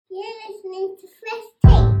listening to Fresh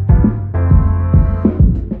Take.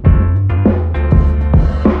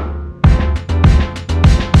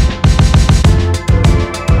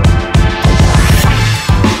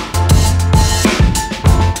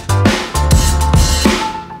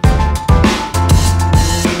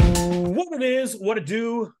 What it is, what it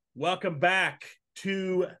do. Welcome back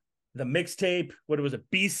to the mixtape. What it was, a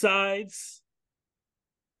B-Sides.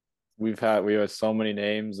 We have so many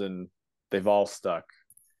names and they've all stuck.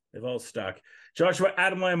 They've all stuck. Joshua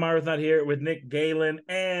Adam Lyamar not here with Nick Galen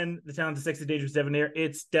and the talented sexy dangerous Devin here.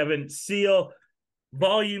 It's Devin Seal,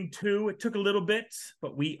 Volume 2. It took a little bit,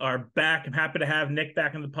 but we are back. I'm happy to have Nick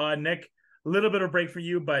back in the pod. Nick, a little bit of a break for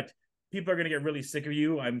you, but people are going to get really sick of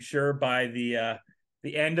you, I'm sure, by the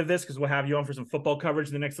end of this, because we'll have you on for some football coverage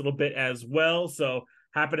in the next little bit as well. So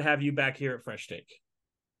happy to have you back here at Fresh Take.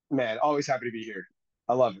 Man, always happy to be here.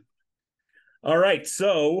 I love it. All right,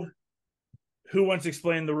 so who wants to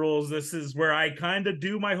explain the rules? This is where I kind of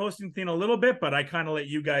do my hosting thing a little bit, but I kind of let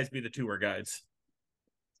you guys be the tour guides.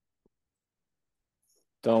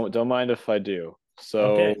 Don't mind if I do.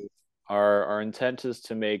 So Okay. our intent is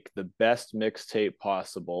to make the best mixtape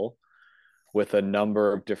possible with a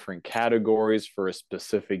number of different categories for a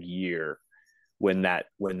specific year when that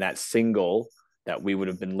single that we would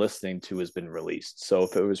have been listening to has been released. So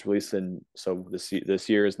if it was released this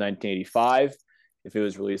year is 1985. If it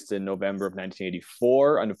was released in November of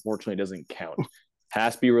 1984, unfortunately, it doesn't count.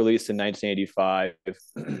 Has to be released in 1985.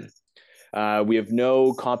 We have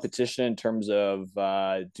no competition in terms of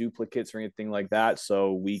duplicates or anything like that.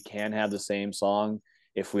 So we can have the same song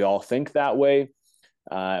if we all think that way.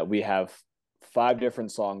 We have 5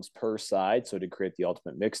 different songs per side, so to create the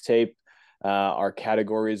ultimate mixtape. Our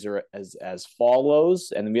categories are as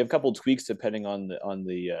follows, and then we have a couple of tweaks depending on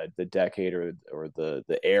the decade or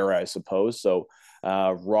the era, I suppose. So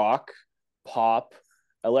rock, pop,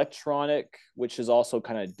 electronic, which is also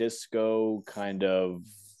kind of disco, kind of,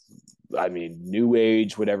 I mean, new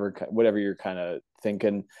age, whatever you're kind of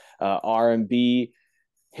thinking. R&B,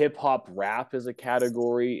 hip hop, rap is a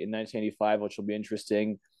category in 1985, which will be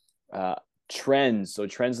interesting. Trends. So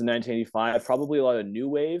trends in 1985, probably a lot of new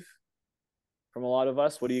wave from a lot of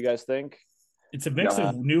us. What do you guys think? It's a mix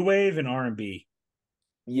of new wave and R&B.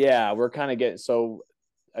 Yeah, we're kind of getting, so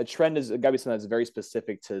a trend is got to be something that's very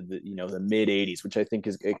specific to the mid 80s, which I think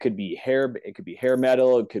it could be hair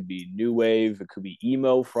metal, it could be new wave, it could be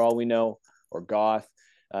emo for all we know, or goth.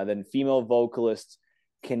 Then female vocalists,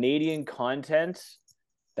 Canadian content.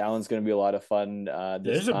 That one's going to be a lot of fun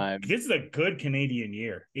this time. This is a good Canadian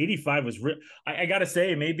year. 85 was real. I got to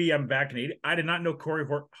say, maybe I'm back in 80. I did not know Corey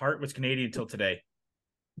Hart was Canadian until today.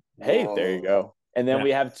 Hey, there you go. And then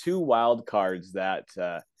we have 2 wild cards that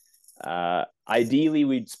ideally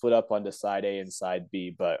we'd split up onto side A and side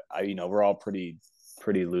B, but we're all pretty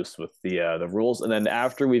loose with the rules. And then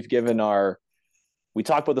after we've given we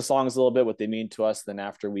talk about the songs a little bit, what they mean to us. Then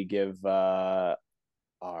after we give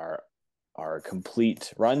our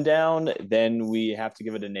complete rundown, then we have to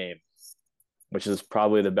give it a name, which is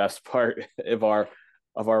probably the best part of our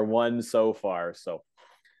one so far. So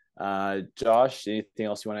Josh, anything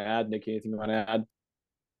else you want to add? Nick, anything you want to add?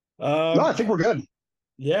 No, I think we're good.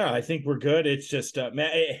 Yeah, I think we're good. It's just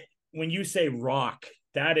man, when you say rock,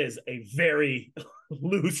 that is a very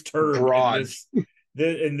loose term. Broad.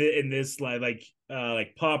 In this like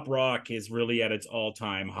pop rock is really at its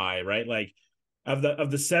all-time high, right? Like of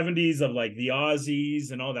the 70s, of like the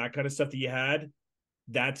Aussies and all that kind of stuff that you had,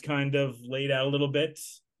 that's kind of laid out a little bit.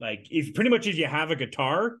 Like if pretty much if you have a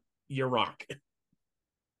guitar, you're rock.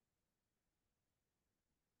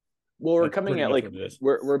 Well, we're coming at like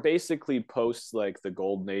we're basically post like the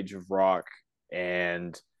golden age of rock,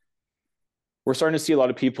 and we're starting to see a lot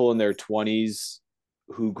of people in their 20s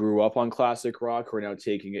who grew up on classic rock who are now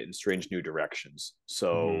taking it in strange new directions.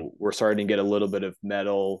 So we're starting to get a little bit of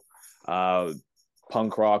metal.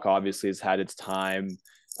 Punk rock obviously has had its time.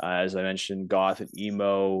 As I mentioned, goth and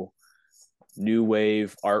emo, new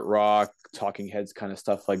wave, art rock, talking heads kind of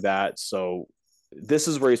stuff like that. So this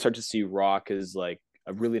is where you start to see rock as like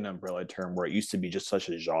really an umbrella term, where it used to be just such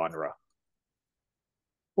a genre.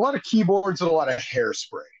 A lot of keyboards and a lot of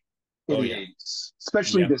hairspray in the 80s,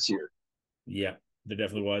 especially this year. Yeah, there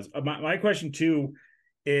definitely was. My question too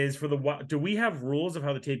is do we have rules of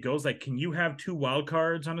how the tape goes? Like, can you have 2 wild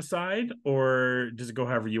cards on a side, or does it go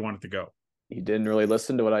however you want it to go? You didn't really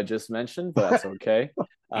listen to what I just mentioned, but that's okay.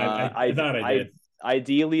 I thought I did.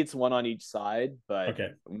 Ideally, it's 1 on each side, but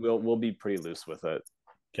okay, we'll be pretty loose with it.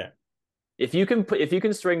 Okay. If you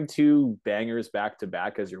can string 2 bangers back to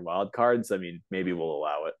back as your wild cards, I mean, maybe we'll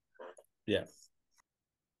allow it. Yeah.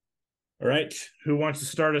 All right. Who wants to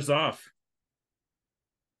start us off?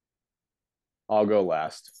 I'll go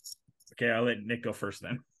last. Okay, I'll let Nick go first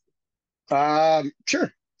then.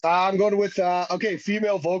 Sure. I'm going with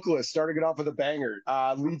female vocalist, starting it off with a banger.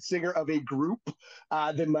 Lead singer of a group,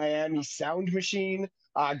 the Miami Sound Machine.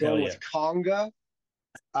 Going with Conga.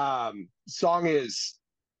 Song is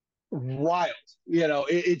wild.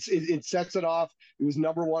 It sets it off. It was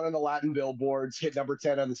 #1 on the Latin billboards, hit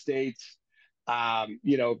 #10 on the States.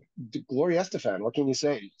 Gloria Estefan, what can you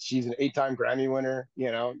say? She's an 8-time Grammy winner.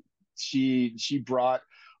 She brought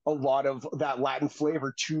a lot of that Latin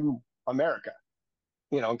flavor to America.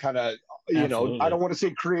 Kind of, I don't want to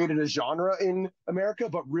say created a genre in America,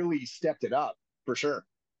 but really stepped it up for sure.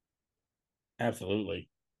 Absolutely.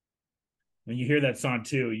 When you hear that song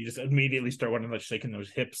too, you just immediately start wanting to shaking those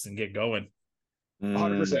hips and get going.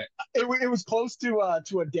 100%. It was close to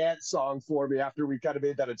a dance song for me after we kind of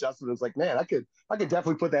made that adjustment. It was like, man, I could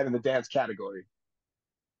definitely put that in the dance category.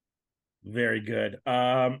 Very good.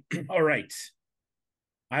 All right.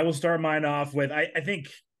 I will start mine off with I think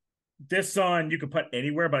this song you could put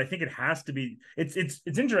anywhere, but I think it has to be. It's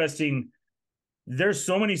interesting. There's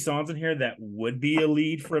so many songs in here that would be a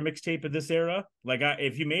lead for a mixtape of this era. Like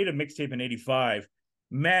if you made a mixtape in '85,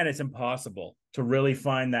 man, it's impossible to really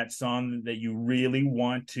find that song that you really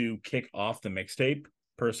want to kick off the mixtape.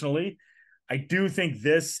 Personally, I do think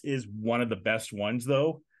this is one of the best ones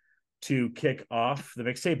though to kick off the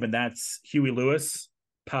mixtape, and that's Huey Lewis,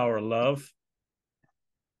 "Power of Love."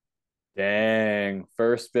 Dang,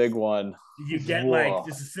 first big one. You get like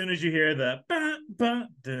just as soon as you hear the bah, bah,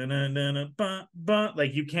 da, da, da, da, bah, bah,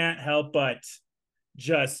 like you can't help but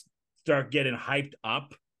just start getting hyped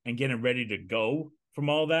up and getting ready to go from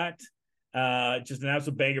all that. Just an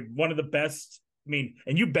absolute banger, one of the best. I mean,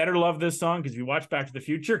 and you better love this song because if you watch Back to the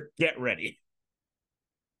Future, get ready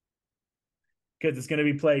because it's going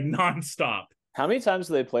to be played nonstop. How many times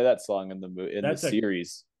do they play that song in the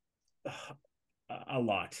series? A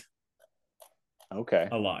lot. Okay.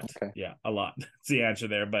 A lot. Okay. Yeah, a lot. That's the answer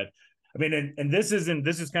there. But I mean, and this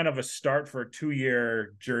is kind of a start for a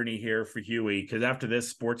 2-year journey here for Huey, because after this,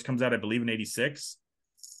 Sports comes out, I believe, in '86.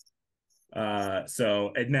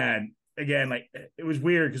 So, and then again, like it was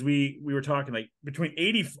weird because we were talking like between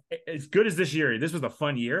 80, as good as this year, this was a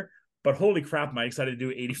fun year, but holy crap, am I excited to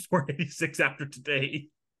do 84, 86 after today.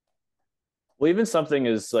 Well, even something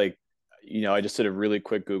is like, I just did a really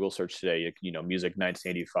quick Google search today, music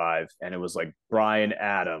 1985, and it was like Bryan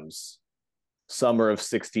Adams, summer of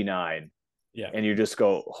 '69. Yeah. And you just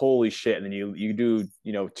go, holy shit. And then you do,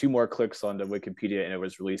 2 more clicks onto Wikipedia, and it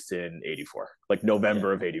was released in '84, like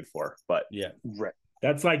November of '84. But yeah, right.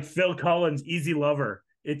 That's like Phil Collins, Easy Lover.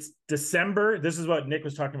 It's December. This is what Nick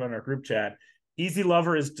was talking about in our group chat. Easy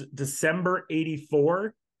Lover is December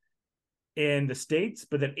 '84 in the States,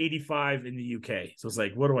 but then '85 in the UK. So it's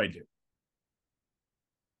like, what do I do?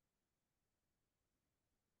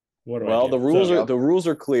 Well, the rules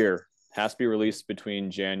are clear. Has to be released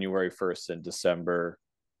between January 1st and December.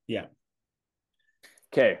 Yeah.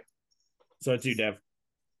 Okay. So it's you, Dev.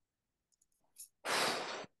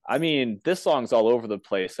 I mean, this song's all over the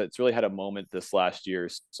place. It's really had a moment this last year.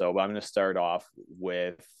 So I'm going to start off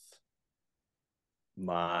with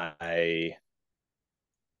my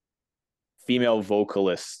female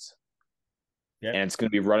vocalist. Yeah. And it's going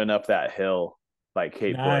to be Running Up That Hill by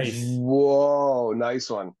Kate Bush. Whoa, nice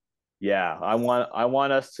one. Yeah, I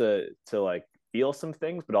want us to like feel some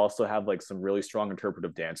things, but also have like some really strong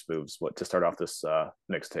interpretive dance moves to start off this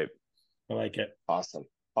mixtape. I like it. Awesome.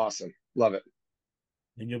 Love it.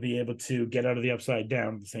 And you'll be able to get out of the upside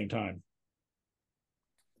down at the same time.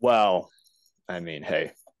 Well, I mean,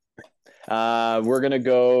 hey, we're gonna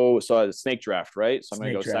go. So snake draft, right? So I'm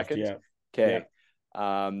gonna go second. Yeah. Okay.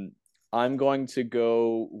 Yeah. I'm going to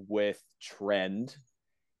go with Trend.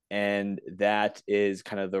 And that is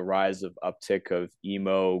kind of the rise of uptick of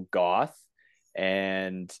emo goth.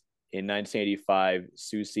 And in 1985,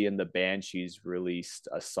 Susie and the Banshees released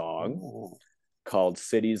a song called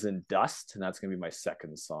Cities and Dust. And that's going to be my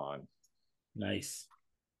second song. Nice.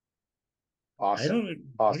 Awesome.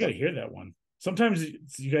 I got to hear that one. Sometimes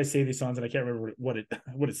you guys say these songs and I can't remember what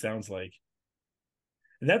it sounds like.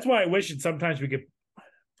 And that's why I wish that sometimes we could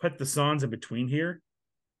put the songs in between here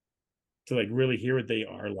to like really hear what they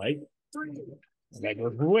are like. Like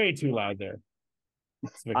we're way too loud there.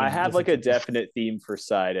 So I have like a definite theme for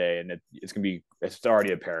side A, and it's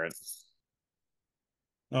already apparent.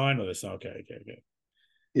 Oh, I know this. Okay.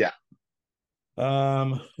 Yeah.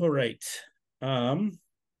 All right. Man,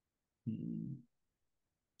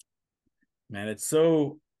 it's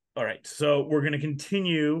so all right. So we're gonna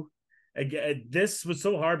continue. Again, this was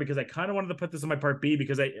so hard because I kind of wanted to put this on my part B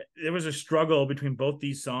because there was a struggle between both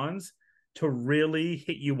these songs to really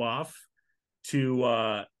hit you off to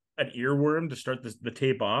an earworm to start the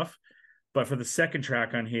tape off. But for the second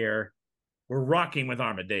track on here, we're rocking with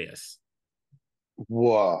Amadeus.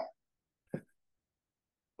 Whoa.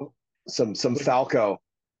 Some Falco.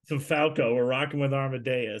 Some Falco. We're rocking with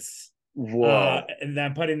Amadeus. Whoa. And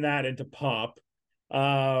then putting that into pop.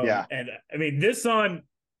 Yeah. And I mean, this song,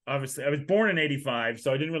 obviously, I was born in 85,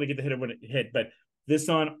 so I didn't really get to hit it when it hit, but this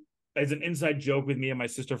song is an inside joke with me and my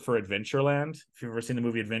sister for Adventureland. If you've ever seen the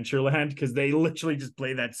movie Adventureland, because they literally just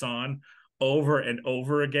play that song over and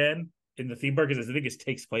over again in the theme park, because I think it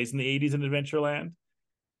takes place in the 80s in Adventureland.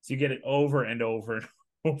 So you get it over and over and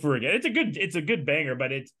over again. It's a good banger,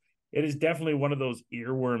 but it is definitely one of those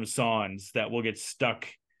earworm songs that will get stuck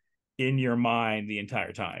in your mind the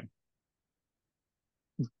entire time.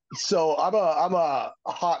 So I'm a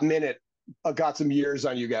hot minute. I got some years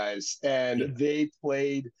on you guys, and they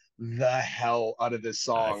played the hell out of this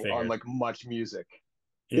song on like Much Music.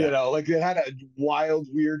 Yeah. You know, like it had a wild,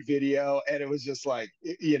 weird video, and it was just like,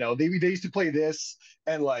 you know, they used to play this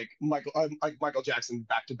and like Michael Jackson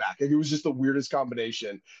back to back. Like, it was just the weirdest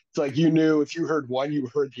combination. It's like you knew if you heard one, you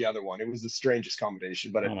heard the other one. It was the strangest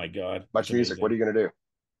combination. But oh my god, Much Music. What are you gonna do?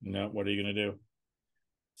 No, what are you gonna do?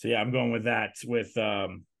 So yeah, I'm going with that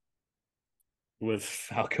with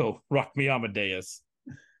Falco, Rock Me Amadeus.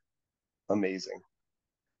 Amazing.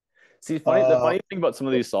 See, the funny thing about some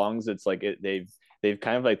of these songs, it's like they've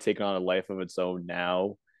kind of like taken on a life of its own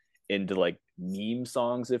now into like meme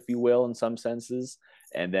songs, if you will, in some senses.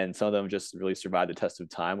 And then some of them just really survived the test of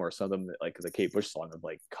time, or some of them, like the Kate Bush song, have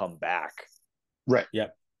like come back. Right.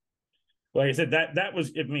 Yep. Like I said, that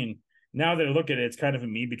was, I mean, now that I look at it, it's kind of a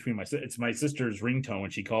meme between it's my sister's ringtone when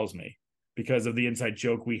she calls me, because of the inside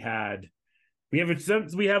joke we had. We have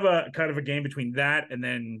a kind of a game between that, and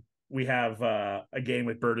then we have a game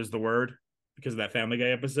with Bird is the Word because of that Family Guy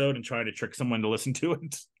episode, and trying to trick someone to listen to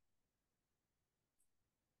it.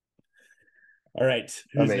 All right,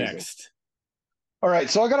 who's next? All right,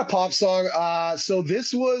 so I got a pop song. So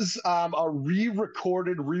this was a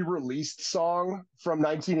re-recorded, re-released song from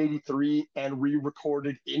 1983 and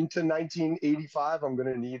re-recorded into 1985. I'm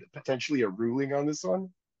going to need potentially a ruling on this one.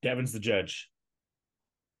 Devin's the judge.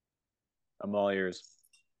 I'm all ears.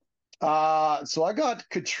 So I got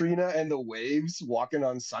Katrina and the Waves, Walking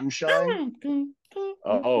on Sunshine.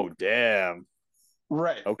 Oh, damn.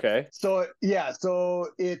 Right. Okay. So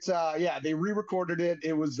it's they re-recorded it.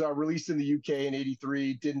 It was released in the UK in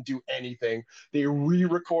 83, didn't do anything. They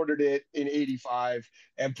re-recorded it in 85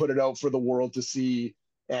 and put it out for the world to see.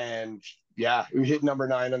 And yeah, it hit number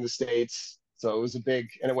 9 on the States. So it was and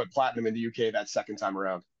it went platinum in the UK that second time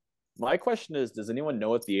around. My question is, does anyone know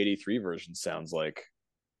what the 83 version sounds like?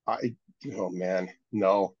 Oh man,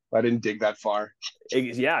 no, I didn't dig that far.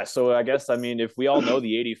 Yeah, so I guess, I mean, if we all know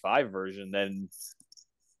the 85 version, then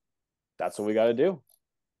that's what we got to do.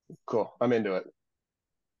 Cool, I'm into it.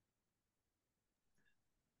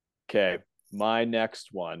 Okay, my next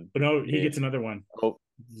one. But no, he gets another one. Oh,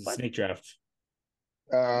 snake draft.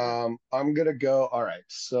 I'm gonna go. All right,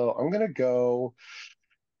 so I'm gonna go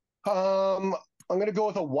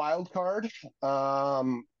with a wild card.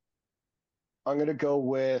 I'm gonna go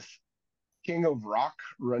with King of Rock,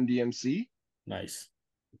 Run DMC. Nice.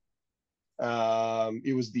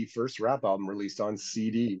 It was the first rap album released on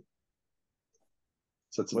CD.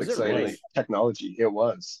 So it's an exciting technology. It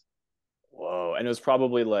was. Whoa. And it was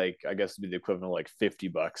probably like, I guess it'd be the equivalent of like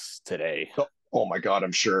 $50 today. Oh my God,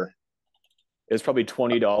 I'm sure. It was probably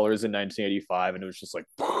 $20 in 1985, and it was just like.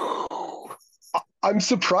 I'm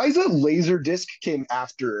surprised that Laserdisc came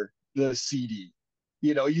after the CD.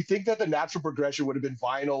 You know, you think that the natural progression would have been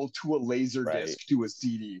vinyl to a Laserdisc to a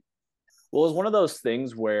CD. Well, it's one of those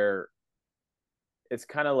things where it's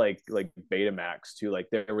kind of like Betamax too. Like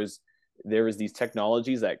there was these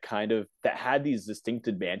technologies that had these distinct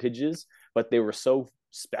advantages, but they were so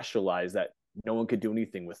specialized that no one could do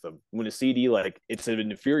anything with them. When a CD, like, it's an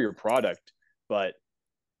inferior product, but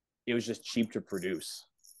it was just cheap to produce.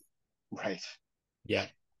 Right. Yeah.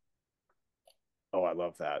 Oh, I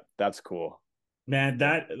love that. That's cool. Man,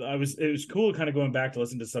 it was cool kind of going back to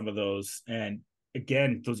listen to some of those, and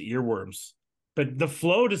again, those earworms. But the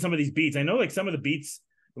flow to some of these beats, I know like some of the beats,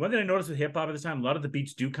 the one thing I noticed with hip hop at the time, a lot of the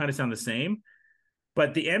beats do kind of sound the same.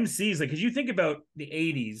 But the MCs, like, because you think about the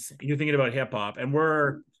 80s, you're thinking about hip hop, and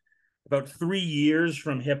we're about 3 years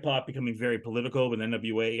from hip hop becoming very political with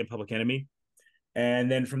NWA and Public Enemy.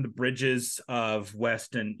 And then from the bridges of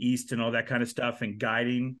West and East and all that kind of stuff and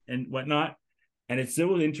guiding and whatnot. And it's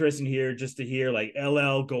so interesting here just to hear like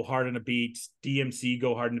LL go hard on a beat, DMC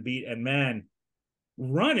go hard on a beat. And man,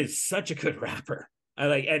 Run is such a good rapper. I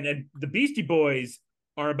like, and the Beastie Boys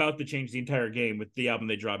are about to change the entire game with the album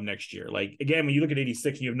they drop next year. Like, again, when you look at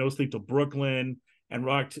 86 and you have No Sleep Till Brooklyn and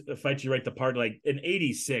Rock Fight You Right the Part, like in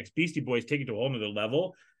 86, Beastie Boys take it to a whole nother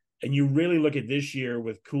level. And you really look at this year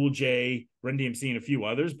with Cool J, Run DMC, and a few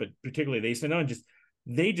others, but particularly they stand on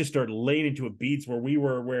they just start laying into a beats where we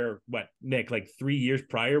were Nick, like 3 years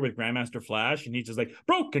prior with Grandmaster Flash, and he's just like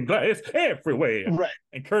broken glass everywhere, Right,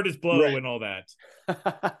 and Curtis Blow right. and all that.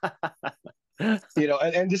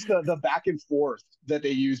 And just the back and forth that they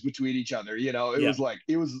use between each other, they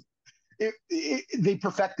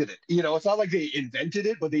perfected it. It's not like they invented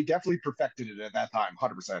it, but they definitely perfected it at that time,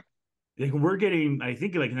 100%. Like we're getting, I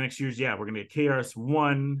think, like the next year's, we're gonna get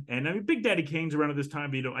KRS-One, and I mean, Big Daddy Kane's around at this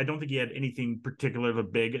time, but I don't think he had anything particularly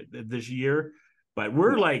big this year. But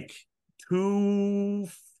we're like 2-3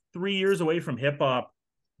 years away from hip hop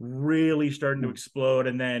really starting to explode,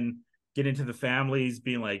 and then get into the families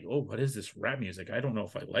being like, "Oh, what is this rap music? I don't know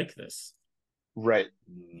if I like this." Right.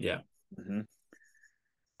 Yeah. Mm-hmm.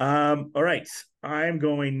 All right, I'm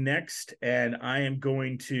going next, and I am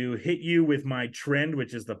going to hit you with my trend,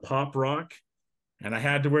 which is the pop rock. And I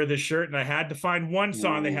had to wear this shirt, and I had to find one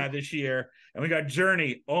song they had this year, and we got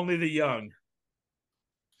Journey, Only the Young.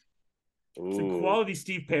 Some quality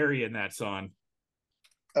Steve Perry in that song.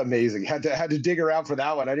 Amazing. Had to dig around for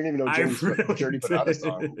that one. I didn't even know Journey put out a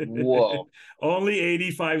song. Whoa. Only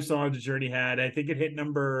 85 songs Journey had. I think it hit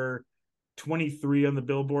number 23 on the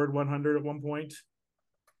Billboard 100 at one point.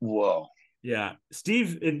 Whoa. Yeah.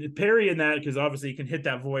 Steve and Perry in that, because obviously he can hit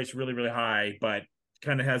that voice really, really high, but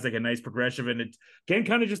kind of has like a nice progression. And it's, again,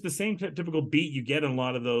 kind of just the same typical beat you get in a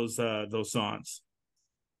lot of those songs.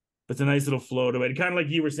 But it's a nice little flow to it. And kind of like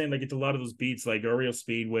you were saying, like it's a lot of those beats like Oriole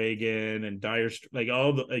Speedwagon and Dire, like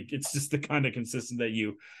all the, like it's just the kind of consistent that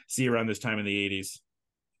you see around this time in the 80s.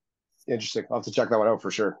 Interesting. I'll have to check that one out for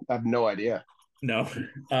sure. I have no idea. No.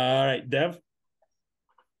 All right, Dev.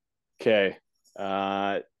 Okay.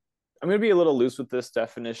 I'm going to be a little loose with this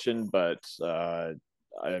definition, but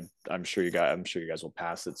I'm sure you guys will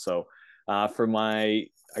pass it. So for I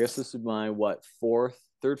guess this is my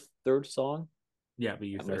third song. Yeah, but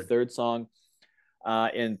your my third song.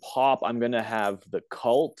 In pop, I'm going to have The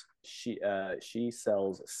Cult. She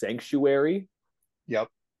sells Sanctuary. Yep.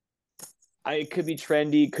 It could be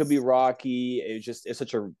trendy, could be rocky. It's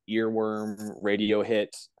such a earworm radio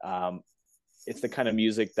hit. It's the kind of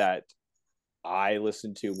music that I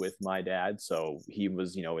listened to with my dad, so he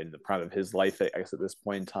was, in the prime of his life, I guess, at this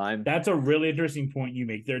point in time. That's a really interesting point you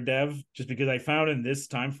make there, Dev, just because I found in this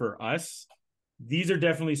time for us, these are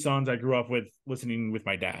definitely songs I grew up with listening with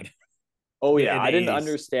my dad. Oh yeah, I didn't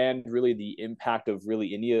understand really the impact of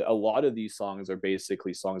really any. A lot of these songs are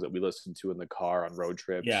basically songs that we listen to in the car on road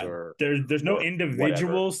trips. Yeah, or there's no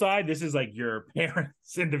individual whatever. side. This is like your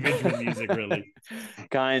parents' individual music, really.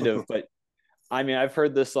 Kind of, but I mean, I've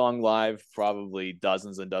heard this song live probably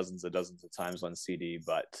dozens and dozens and dozens of times on CD.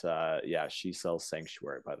 But She Sells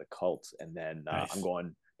Sanctuary by The Cult, and then nice. I'm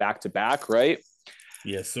going back to back, right?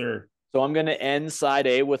 Yes, sir. So I'm going to end side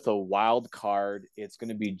A with a wild card. It's going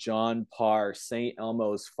to be John Parr, St.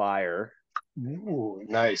 Elmo's Fire. Ooh,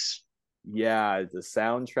 nice. Yeah, the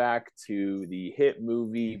soundtrack to the hit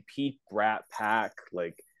movie Pete Brat Pack,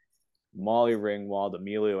 like Molly Ringwald,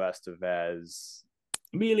 Emilio Estevez.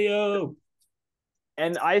 Emilio!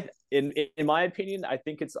 And in my opinion, I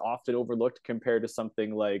think it's often overlooked compared to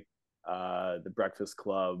something like The Breakfast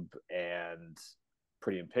Club and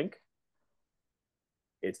Pretty in Pink.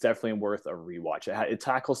 It's definitely worth a rewatch. It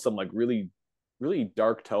tackles some like really, really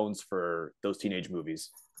dark tones for those teenage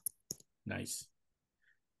movies. Nice.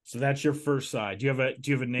 So that's your first side. Do you have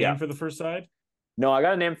a name for the first side? No, I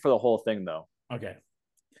got a name for the whole thing though. Okay.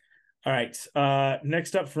 All right.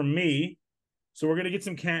 Next up for me. So we're gonna get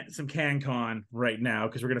some CanCon right now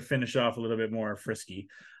because we're gonna finish off a little bit more frisky.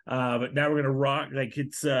 But now we're gonna rock like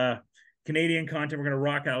it's Canadian content. We're going to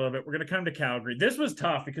rock out a little bit. We're going to come to Calgary. This was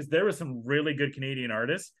tough because there was some really good Canadian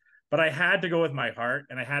artists, but I had to go with my heart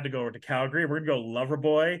and I had to go over to Calgary. We're going to go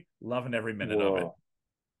Loverboy, loving every minute of it.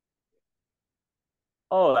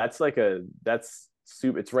 Oh, that's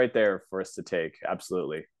super. It's right there for us to take.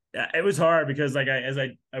 Absolutely. Yeah, it was hard because like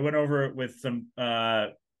I went over it with some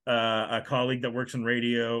a colleague that works in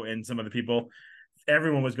radio and some other people.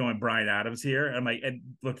 Everyone was going Bryan Adams here. I'm like, and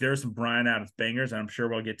look, there's some Bryan Adams bangers, and I'm sure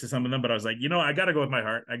we'll get to some of them. But I was like, I got to go with my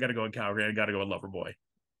heart. I got to go in Calgary. I got to go with Loverboy.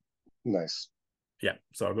 Nice. Yeah,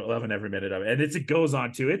 so I'll go loving every minute of it, and it goes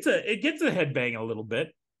on too. It gets a headbang a little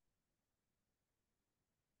bit.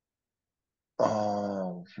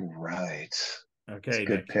 Oh, right. Okay,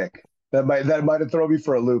 good pick. That might have thrown me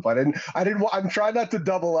for a loop. I'm trying not to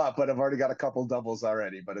double up, but I've already got a couple doubles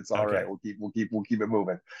already. But it's all right. We'll keep it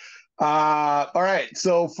moving. All right.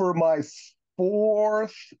 So for my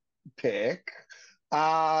fourth pick,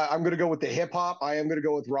 I'm gonna go with the hip hop. I am gonna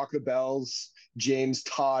go with Rock the Bells, James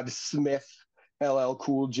Todd Smith, LL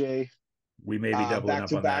Cool J, We may be doubling back up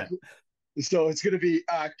to on back. that. So it's gonna be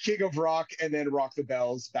King of Rock and then Rock the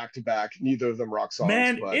Bells back to back. Neither of them rock songs,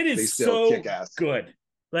 Man, but it they is still kick so ass. good.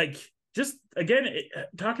 Like, just again,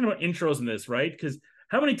 talking about intros in this, right? Because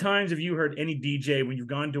how many times have you heard any DJ when you've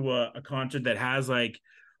gone to a concert that has like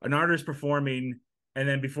an artist performing and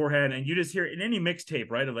then beforehand, and you just hear it in any mixtape,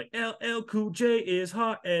 right? Of like LL Cool J is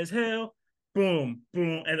hot as hell, boom,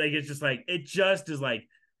 boom, and like it's just like it just is like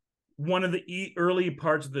one of the early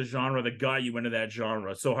parts of the genre that got you into that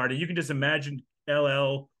genre so hard. And you can just imagine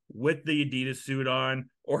LL with the Adidas suit on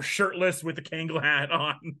or shirtless with the Kangol hat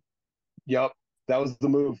on. Yep, that was the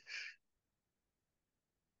move.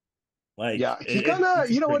 Like Yeah, he kind of, it's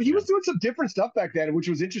a you know great what, he was jam. doing some different stuff back then, which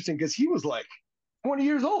was interesting because he was like 20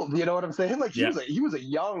 years old. You know what I'm saying? Like Yeah. he was a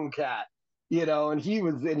young cat, and he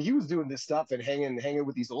was doing this stuff and hanging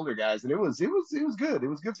with these older guys, and it was good. It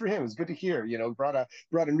was good for him. It was good to hear. Brought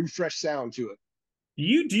a new fresh sound to it.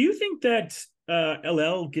 Do you think that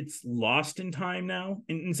LL gets lost in time now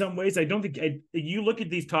in some ways? I don't think you look at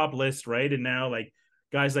these top lists, right? And now like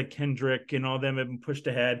guys like Kendrick and all them have been pushed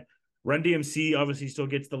ahead. Run DMC obviously still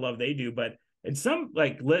gets the love they do, but in some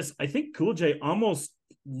like lists, I think Cool J almost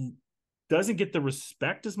doesn't get the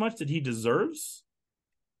respect as much that he deserves.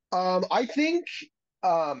 I think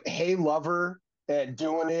Hey Lover and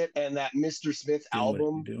Doing It and that Mr. Smith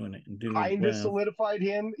album Doing it kind of well. solidified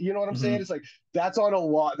him. You know what I'm saying? Mm-hmm. It's like that's on a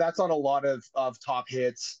lot of top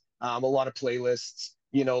hits, a lot of playlists,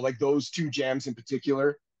 like those two jams in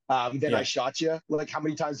particular. Then I Yeah, Shot You. Like how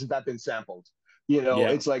many times has that been sampled? yeah,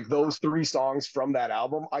 It's like those three songs from that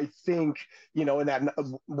album. I think, in that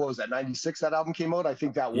what was that, 96 that album came out? I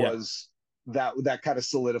think that yeah, was that kind of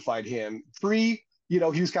solidified him. Free, he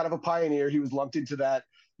was kind of a pioneer. He was lumped into that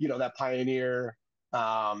pioneer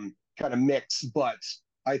kind of mix. But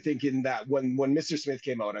I think in that when Mr. Smith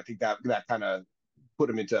came out, I think that kind of put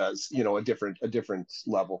him into a different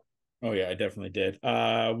level. oh yeah, I definitely did.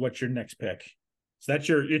 What's your next pick? So it's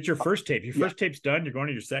your first tape. Your Yeah, first tape's done. You're going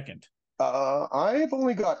to your second. I've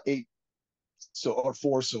only got 8 or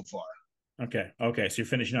 4 so far. Okay. So you're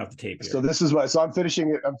finishing off the tape So here. this is what. So I'm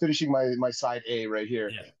finishing it. I'm finishing my side A right here.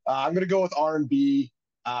 Yeah. I'm gonna go with R&B.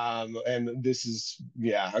 And this is,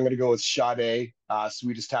 yeah, I'm gonna go with Sade,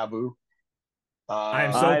 Sweetest Taboo. I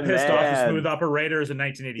am so My Um, pissed off with Smooth man. Operators in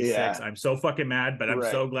 1986. yeah, I'm so fucking mad, but I'm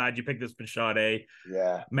right. so glad you picked this with Sade.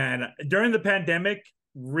 Yeah. Man, during the pandemic,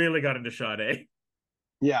 really got into Sade.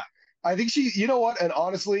 Yeah. I think she, you know what, and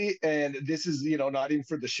honestly, and this is, not even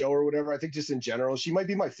for the show or whatever, I think just in general, she might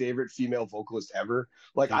be my favorite female vocalist ever.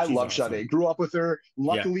 Like, Dude, I she's love awesome. Sade. Grew up with her.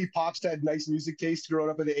 Yeah. Luckily, Pops had nice music taste growing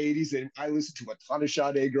up in the 80s, and I listened to a ton of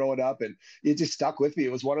Sade growing up, and it just stuck with me.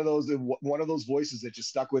 It was one of those voices that just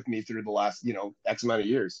stuck with me through the last, X amount of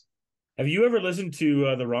years. Have you ever listened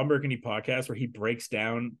to the Ron Burgundy podcast where he breaks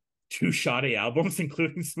down two Sade albums,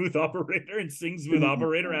 including Smooth Operator, and sings Smooth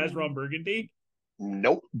Operator as Ron Burgundy?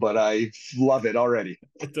 Nope, but I love it already.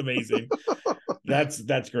 It's amazing.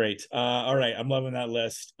 That's great. All right, I'm loving that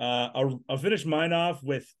list. I'll finish mine off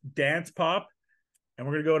with Dance Pop, and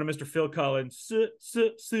we're gonna go to Mr. Phil Collins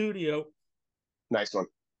studio. Nice one.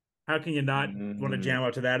 How can you not want to Mm. jam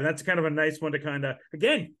out to that? And that's kind of a nice one to kind of,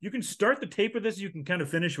 again, you can start the tape with this, you can kind of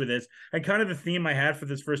finish with this. And kind of the theme I had for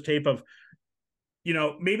this first tape of,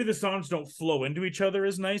 maybe the songs don't flow into each other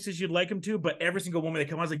as nice as you'd like them to, but every single one they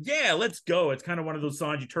come on, I was like, yeah, let's go. It's kind of one of those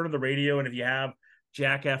songs you turn on the radio, and if you have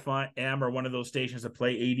Jack FM or one of those stations that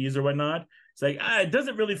play 80s or whatnot, it's like, it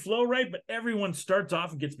doesn't really flow right, but everyone starts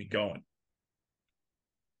off and gets me going.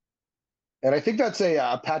 And I think that's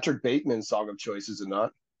a Patrick Bateman song of choice, is it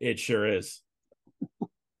not? It sure is.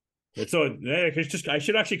 So it's just I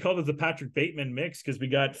should actually call it the Patrick Bateman mix because we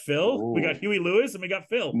got Phil, we got Ooh, Huey Lewis, and we got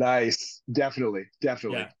Phil. nice. Definitely. Yeah.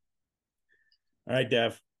 Definitely. All right,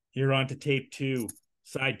 Dev. You're on to tape 2,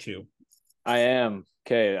 side 2. I am.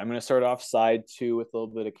 Okay, I'm going to start off side 2 with a little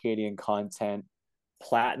bit of Acadian content.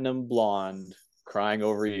 Platinum Blonde, Crying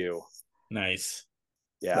Over You. Nice.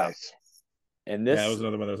 Yeah. Nice. And Yeah, this that was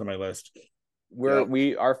another one that was on my list. where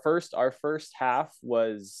Yep. our first half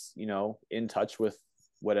was, in touch with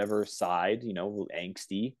whatever side,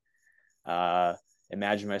 angsty.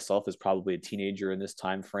 Imagine myself as probably a teenager in this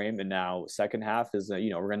time frame, and now second half is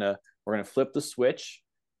we're gonna flip the switch.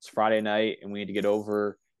 It's Friday night, and we need to get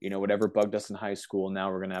over whatever bugged us in high school. Now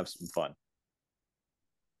we're gonna have some fun.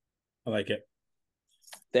 I like it.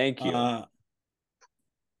 Thank you.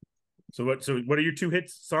 So what are your 2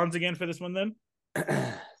 hits songs again for this one then?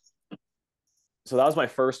 So that was my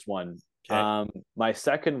first one. Okay. My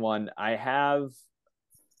second one, I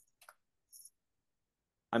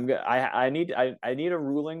need a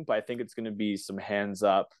ruling, but I think it's gonna be some hands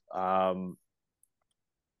up.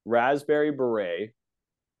 Raspberry Beret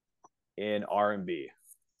in R&B.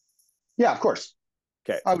 Yeah, of course.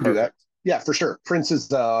 Okay, I would do that. perfect. Yeah, for sure. Prince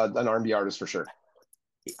is an R&B artist for sure.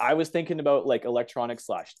 I was thinking about like electronic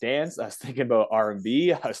slash dance. I was thinking about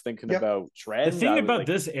R&B. I was thinking Yep. about The trend. thing I was about like,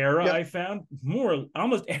 this era, Yep. I found more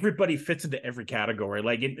almost everybody fits into every category.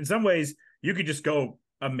 Like in some ways, you could just go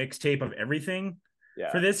a mixtape of everything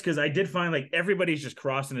for yeah. this because I did find like everybody's just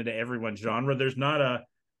crossing into everyone's genre. There's not a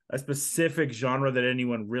specific genre that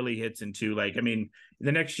anyone really hits into. Like, I mean,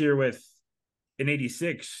 the next year with in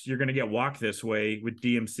 86, you're going to get Walk This Way with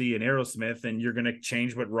DMC and Aerosmith, and you're going to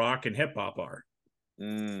change what rock and hip hop are.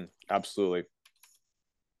 Absolutely.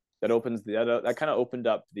 That kind of opened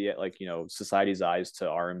up the like society's eyes to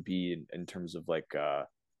R&B in terms of like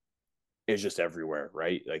it's just everywhere,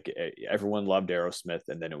 right? Like everyone loved Aerosmith,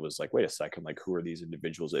 and then it was like, wait a second, like who are these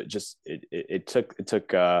individuals? It took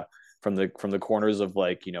from the corners of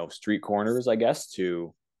like street corners, I guess,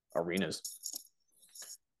 to arenas.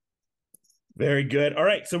 Very good. All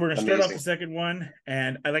right, so we're gonna start off the Amazing. second one,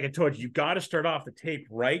 and like I told you, you got to start off the tape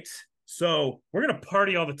right. So we're gonna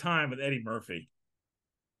party all the time with Eddie Murphy.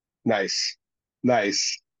 Nice.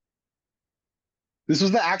 Nice. This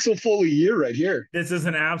was the Axel Foley year right here. This is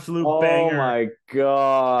an absolute Oh banger, my and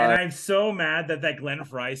god. I'm so mad that Glenn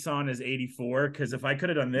Fry song is 84 because if I could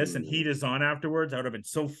have done this and Heat is on afterwards, I would have been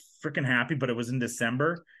so freaking happy. But it was in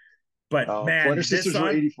December. But Pointer man, this Sisters were song,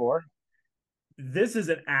 84. this is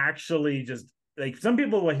an actually just like some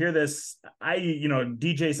people will hear this. I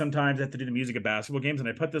DJ sometimes I have to do the music at basketball games, and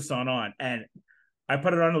I put this song on, and I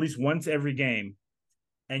put it on at least once every game.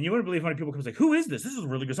 And you wouldn't believe how many people come like, "Who is this? This is a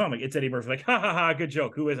really good song." I'm like, it's Eddie Murphy. Like, ha ha ha, good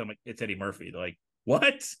joke. Who is it? I'm like, it's Eddie Murphy. They're like,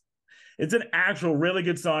 what? It's an actual really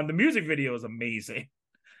good song. The music video is amazing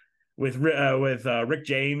with Rick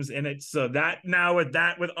James in it. So that now with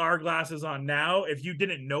our glasses on now, if you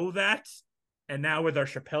didn't know that, and now with our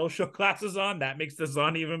Chappelle Show glasses on, that makes the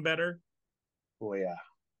song even better. Oh yeah.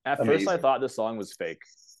 At first, I Amazing. thought the song was fake.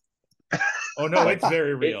 Oh no, Like it's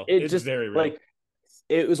very it, real. it It's just very real. like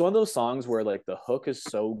it was one of those songs where like the hook is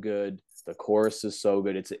so good, the chorus is so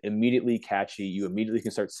good, it's immediately catchy. You immediately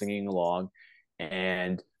can start singing along,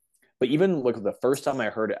 and but even like the first time I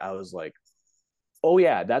heard it, I was like, oh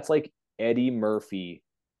yeah, that's like Eddie Murphy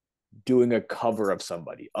doing a cover of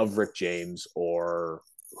somebody, of Rick James or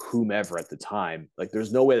whomever at the time. Like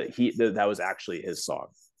there's no way that was actually his song.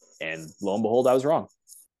 And lo and behold, I was wrong.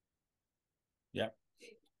 Yeah.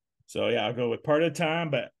 So yeah, I'll go with Part of the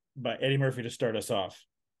Time, but Eddie Murphy to start us off.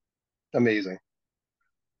 Amazing.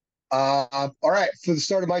 All right. For the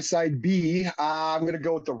start of my side B, I'm going to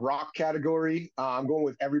go with the rock category. I'm going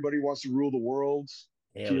with Everybody Wants to Rule the World,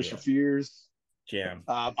 Hell Tears for yeah. Fears. Jam.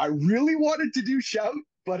 I really wanted to do Shout,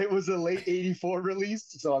 but it was a late 84 release.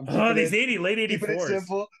 So I'm Oh, these late keeping it 84s.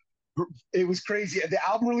 simple. It was crazy. The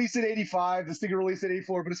album released in 85, the single released in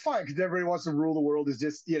 84, but it's fine because Everybody Wants to Rule the World is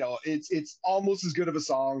just, it's almost as good of a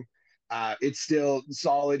song. It's still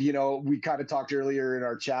solid. We kind of talked earlier in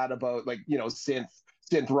our chat about like,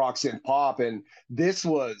 synth rock, synth pop. And this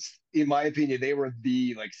was, in my opinion, they were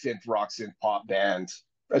the like synth rock, synth pop band,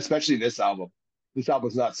 especially this album. This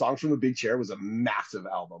album's not. Songs from the Big Chair was a massive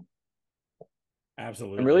album.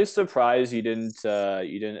 Absolutely. I'm really surprised you didn't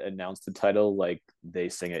announce the title like they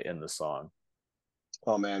sing it in the song.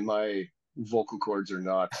 Oh man, my vocal cords are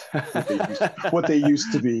not what they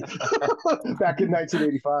used to be back in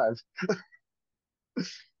 1985.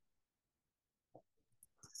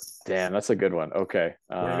 Damn, that's a good one. Okay.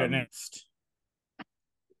 What do we got next?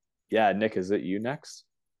 Yeah, Nick, is it you next?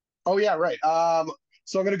 Oh yeah, right.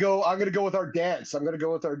 So I'm gonna go with our dance. I'm gonna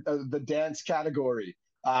go with our the dance category.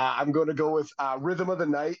 I'm gonna go with Rhythm of the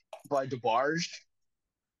Night by DeBarge.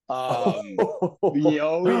 Oh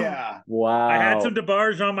yeah. Wow. I had some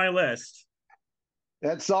DeBarge on my list.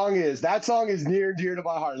 That song is near and dear to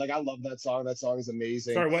my heart. Like I love that song. That song is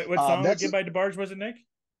amazing. Sorry, what song That's again by DeBarge was it, Nick?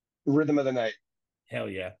 Rhythm of the Night. Hell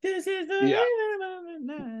yeah. This is the Yeah. rhythm of the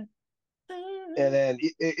night. And then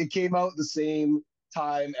it came out the same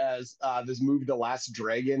time as this movie, The Last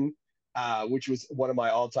Dragon, which was one of my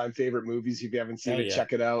all-time favorite movies. If you haven't seen Hell it, yeah.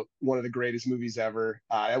 check it out. One of the greatest movies ever.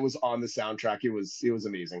 It was on the soundtrack. It was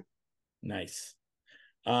amazing. Nice.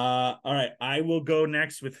 All right. I will go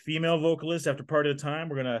next with female vocalists after Part of the Time.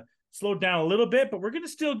 We're gonna slow down a little bit, but we're gonna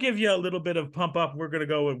still give you a little bit of pump up. We're gonna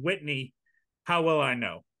go with Whitney, How Well I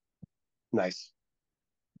Know. Nice.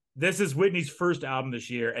 This is Whitney's first album this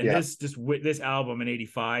year, and Yeah. this album in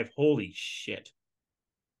 '85. Holy shit!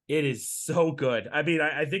 It is so good. I mean,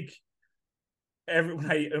 I think when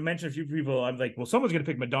I mentioned a few people, I'm like, well, someone's gonna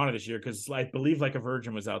pick Madonna this year because I believe Like a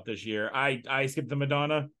Virgin was out this year. I skipped the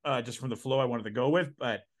Madonna just from the flow I wanted to go with,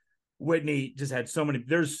 but Whitney just had so many.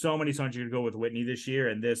 There's so many songs you could go with Whitney this year,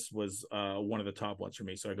 and this was one of the top ones for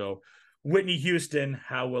me. So I go Whitney Houston.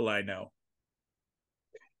 How will I know?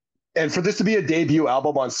 And for this to be a debut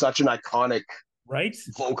album on such an iconic Right?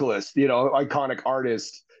 vocalist, iconic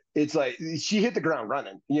artist, it's like she hit the ground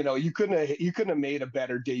running. You couldn't have made a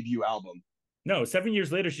better debut album. No, 7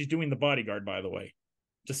 years later, she's doing The Bodyguard. By the way,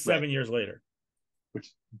 just Right. 7 years later.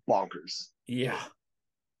 Which bonkers. Yeah.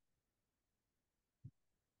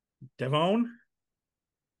 Devon,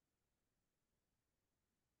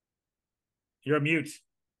 you're on mute.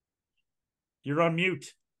 You're on mute.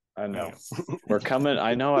 I know. We're coming.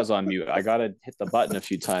 I know I was on mute. I got to hit the button a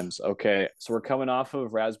few times. Okay. So we're coming off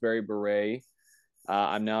of Raspberry Beret.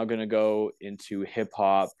 I'm now going to go into hip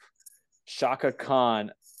hop. Shaka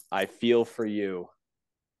Khan, I Feel For You.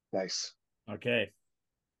 Nice. Okay.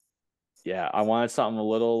 Yeah. I wanted something a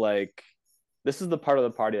little like, this is the part of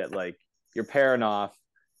the party that like you're pairing off.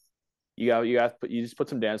 You just put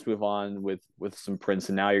some dance move on with some Prince,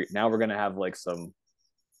 and now we're gonna have like some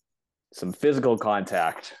physical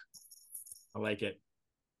contact. I like it.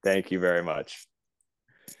 Thank you very much.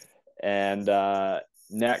 And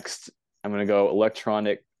next, I'm gonna go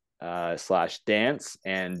electronic / dance,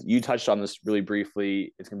 and you touched on this really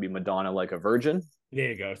briefly. It's gonna be Madonna, Like a Virgin.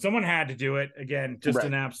 There you go. Someone had to do it again. Just Right.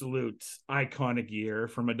 an absolute iconic year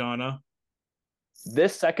for Madonna.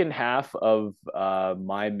 This second half of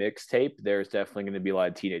my mixtape, there's definitely going to be a lot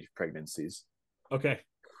of teenage pregnancies. Okay.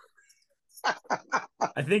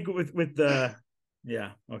 I think with the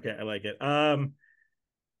yeah, okay, I like it.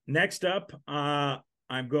 Next up,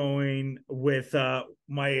 I'm going with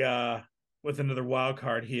my with another wild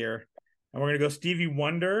card here. And we're gonna go Stevie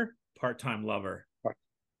Wonder, Part-Time Lover.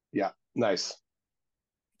 Yeah, nice.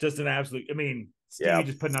 Just an absolute, I mean, Stevie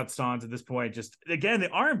just putting out songs at this point. Just again, the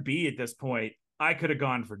R&B at this point, I could have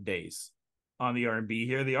gone for days on the R&B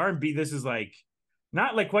here. The R&B, this is like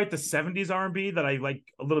not like quite the 70s R&B that I like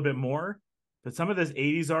a little bit more, but some of this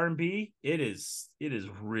 80s R&B, it is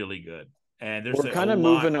really good. And there's we're kind of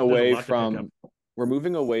moving away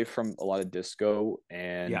from a lot of disco,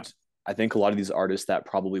 and I think a lot of these artists that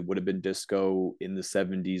probably would have been disco in the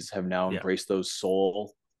 70s have now embraced those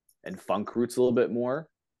soul and funk roots a little bit more.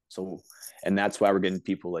 So, and that's why we're getting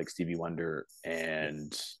people like Stevie Wonder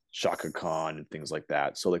and Shaka Khan and things like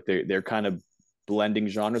that. So like they're kind of blending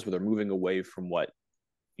genres, but they're moving away from what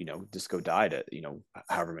disco died at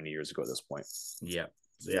however many years ago at this point. Yeah.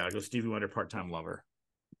 So yeah, I'll go Stevie Wonder, Part-Time Lover.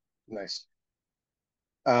 Nice.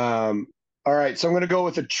 All right, so I'm going to go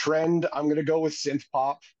with a trend. I'm going to go with synth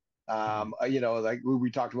pop. Like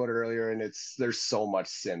we talked about it earlier, and there's so much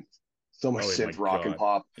synth rock and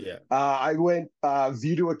pop. Yeah. I went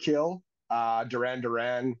View to a Kill, Duran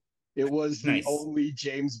Duran. It was the only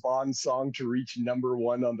James Bond song to reach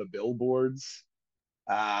 #1 on the billboards.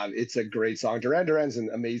 It's a great song. Duran Duran's an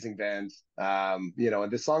amazing band. And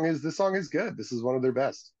this song is good. This is one of their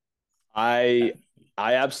best. I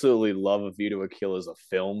absolutely love A View to a Kill as a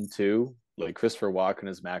film too. Like Christopher Walken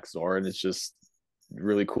as Max Zorin. It's just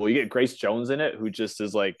really cool. You get Grace Jones in it, who just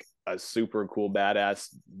is like a super cool badass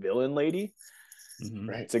villain lady. Mm-hmm.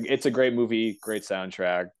 Right. It's a great movie, great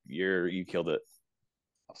soundtrack. You killed it.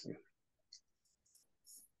 Awesome.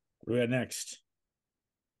 What do we got next?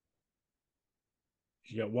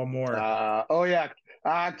 You got one more.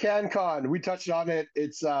 CanCon. We touched on it.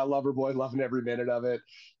 It's Loverboy, loving every minute of it.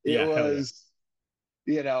 It was,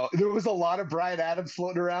 there was a lot of Bryan Adams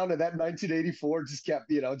floating around, and that 1984 just kept,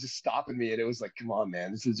 just stopping me. And it was like, come on,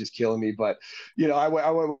 man, this is just killing me. But, I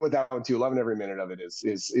went with that one too. Loving every minute of it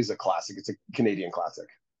is a classic. It's a Canadian classic.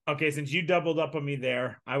 Okay, since you doubled up on me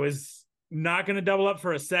there, I was not going to double up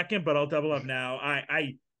for a second, but I'll double up now.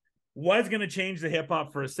 I was going to change the hip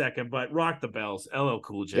hop for a second, but Rock the Bells, LL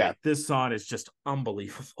Cool J. Yeah. This song is just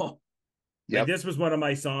unbelievable. Yep. Like, this was one of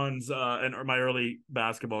my songs in my early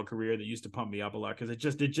basketball career that used to pump me up a lot because it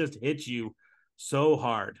just hits you so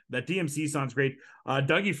hard. That DMC song's great.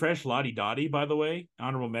 Dougie Fresh, Lottie Dottie, by the way,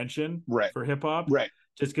 honorable mention for hip hop. Right.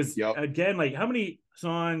 Just because, again, like how many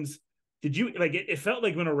songs did you like? It felt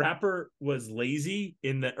like when a rapper was lazy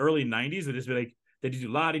in the early 90s, it'd just be like, did you do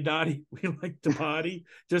Lottie Dottie? We like to party.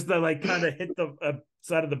 Just to like kind of hit the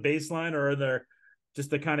side of the bass line, or they're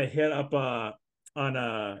just to kind of hit up on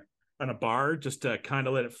a bar just to kind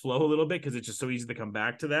of let it flow a little bit because it's just so easy to come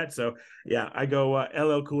back to that. So yeah, I go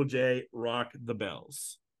LL Cool J, Rock the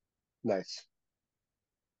Bells. Nice.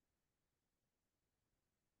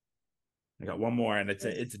 I got one more, and it's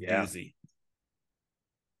a doozy.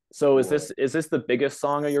 So is this the biggest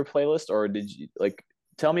song of your playlist, or did you like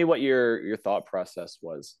tell me what your thought process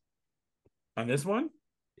was? On this one,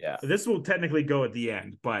 Yeah. this will technically go at the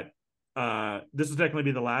end, but this will technically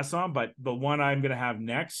be the last song. But the one I'm gonna have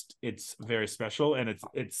next, it's very special, and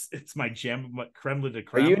it's my gem, creme de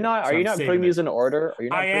Are you creme. not So are you I'm not putting saving these it. in order? Are you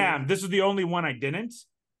not I putting am. This is the only one I didn't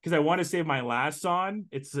because I want to save my last song.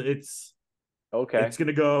 Okay. It's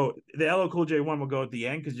gonna go. The LL Cool J one will go at the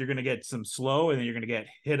end because you're gonna get some slow, and then you're gonna get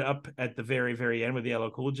hit up at the very very end with the LL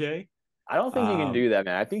Cool J. I don't think you can Um, do that,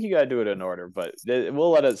 man. I think you got to do it in order, but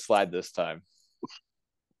we'll let it slide this time.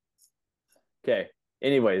 Okay.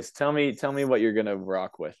 Anyways, tell me what you're gonna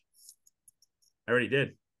rock with. I already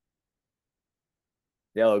did.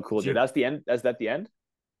 Yellow Cool It's J. you. That's the end. That's that the end.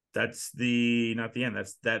 That's the not the end.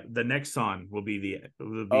 That's that the next song will be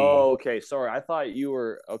Oh, okay. Sorry, I thought you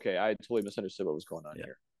were okay. I totally misunderstood what was going on yeah.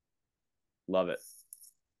 here. Love it.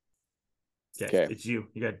 Okay. Okay. It's you.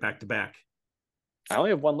 You got back to back. I only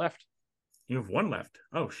have one left. You have one left.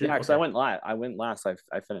 Oh shit. Yeah, because okay. I went last. I went last.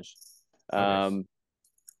 I finished. Okay.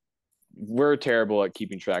 We're terrible at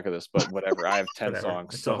keeping track of this, but whatever. I have 10 Whatever.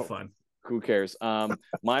 songs, It's so all fun. who cares?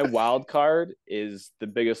 My wild card is the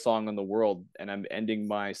biggest song in the world, and I'm ending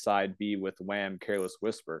my side B with Wham! Careless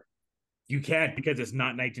Whisper. You can't because it's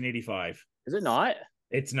not 1985. Is it not?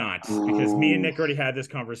 It's not because me and Ooh, Nick already had this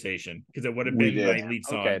conversation because it would have we been my did. lead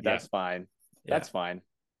song. Okay, Yeah. that's fine. Yeah. That's fine.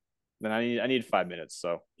 Then I need 5 minutes,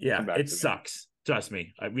 so Yeah. come back It to me. sucks. Trust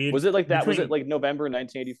me. Was it like that? Was it between like November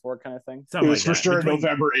 1984 kind of thing? It something was like for that? sure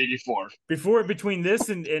November '84. Between this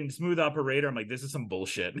and Smooth Operator, I'm like, this is some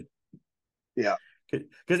bullshit. Yeah.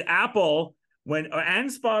 Because Apple Apple and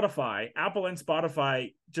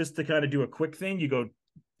Spotify, just to kind of do a quick thing, you go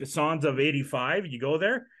the songs of 85, you go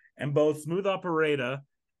there, and both Smooth Operator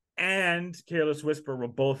and Careless Whisper were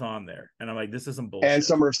both on there. And I'm like, this is some bullshit. And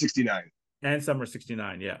Summer of '69. And Summer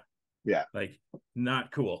 69, yeah. Yeah. Like,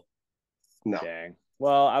 not cool. No. Dang.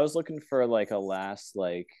 Well, I was looking for like a last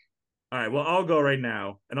like. All right, well, I'll go right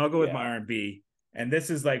now, and I'll go with my Yeah. R&B. And this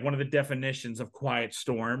is like one of the definitions of Quiet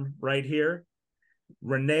Storm right here.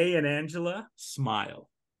 Renee and Angela, Smile.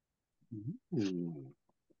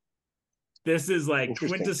 This is like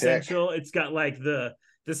Interesting quintessential. It's got like the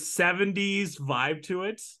 70s vibe to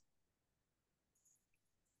it.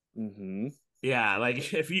 Mm-hmm. Yeah,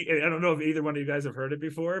 like I don't know if either one of you guys have heard it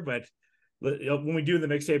before, but when we do the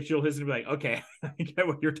mixtapes, you'll listen and be like, okay, I get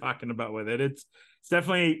what you're talking about with it. It's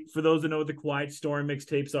definitely for those that know what the Quiet Storm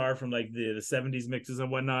mixtapes are from like the 70s mixes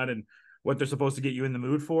and whatnot, and what they're supposed to get you in the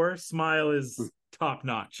mood for. Smile is top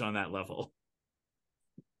notch on that level.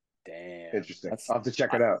 Damn. Interesting. I'll have to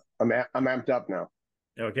check it out. I'm amped up now.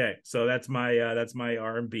 Okay, so that's my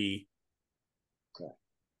R&B. Okay.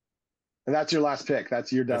 And that's your last pick.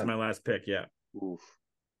 You're done. That's my last pick. Yeah. Oof.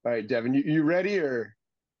 All right, Devin, you ready or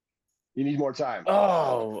you need more time?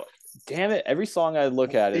 Oh, damn it. Every song I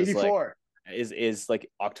look at is 84. like is like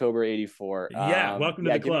October 84. Yeah, welcome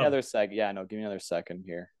to the give me club. another sec. Yeah, no, give me another second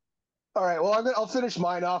here. All right. Well, I'll finish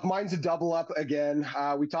mine off. Mine's a double up again.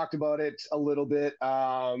 We talked about it a little bit.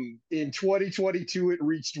 In 2022, it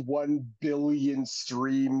reached 1 billion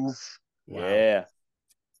streams. Wow.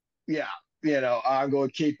 Yeah. Yeah. I'm going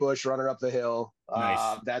Kate Bush, Runner Up the Hill.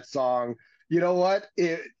 Nice. That song. You know what?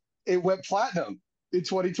 It went platinum in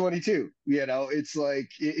 2022. It's like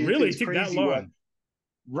Really? it's It took crazy that long? what,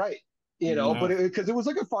 right. Wow. But because it was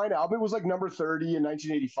like a fine album, it was like number 30 in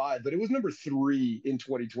 1985, but it was number 3 in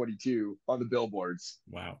 2022 on the billboards.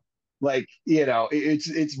 Wow. Like,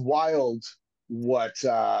 it's wild what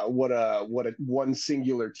a one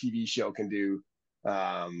singular TV show can do,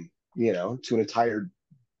 to an entire.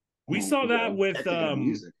 We saw that with decade of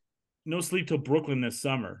music. No Sleep Till Brooklyn this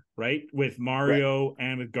summer, right? With Mario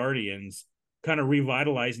and with Guardians, kind of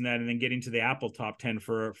revitalizing that and then getting to the Apple top 10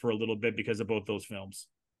 for a little bit because of both those films.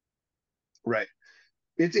 Right.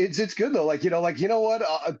 It's good though. Like, you know what?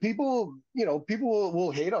 People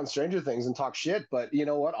will hate on Stranger Things and talk shit, but you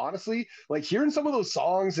know what? Honestly, like hearing some of those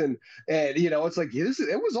songs and it's like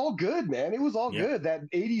it was all good, man. It was all good. That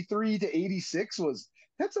 83 to 86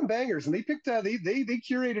 had some bangers, and they picked they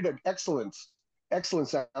curated an excellent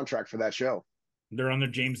soundtrack for that show. They're on their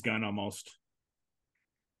James Gunn almost.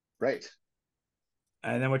 Right.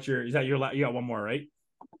 And then you got one more, right?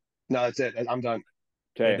 No, that's it. I'm done.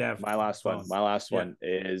 Okay, my last one. My last one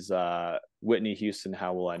is Whitney Houston.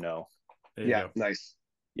 How Will I Know? Yeah, nice.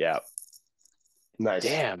 Yeah, nice.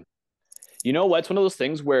 Damn. You know what? It's one of those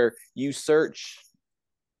things where you search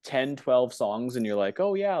 10, 12 songs and you're like,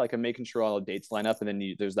 oh yeah, like I'm making sure all the dates line up, and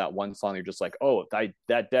then there's that one song you're just like, oh,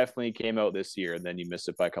 that definitely came out this year, and then you miss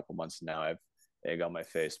it by a couple months, and now I have egg on my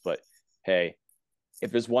face. But hey,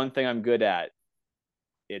 if there's one thing I'm good at,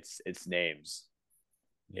 it's names.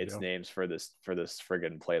 It's go. names for this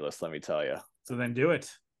friggin' playlist, let me tell you. So then do it.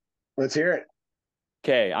 Let's hear it.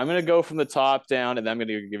 Okay, I'm gonna go from the top down, and then I'm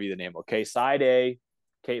gonna give you the name. Okay, side A,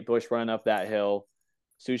 Kate Bush running up that hill,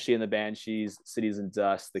 Sushi and the Banshees, Cities and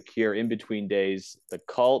Dust, The Cure, In Between Days, The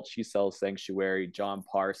Cult, She Sells Sanctuary, John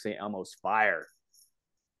Parr, St. Elmo's Fire.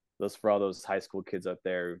 Those for all those high school kids out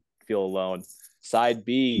there who feel alone. Side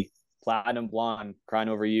B, Platinum Blonde, Crying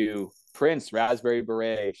Over You, Prince, Raspberry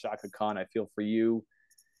Beret, Shaka Khan, I Feel For You,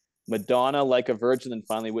 Madonna, Like a Virgin, and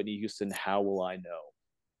finally Whitney Houston, How Will I Know?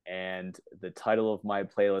 And the title of my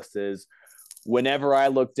playlist is Whenever I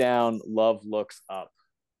Look Down, Love Looks Up.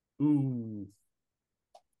 Ooh.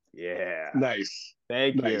 Yeah. Nice.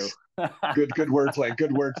 Thank Nice. you. Good wordplay.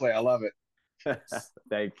 Good wordplay. I love it.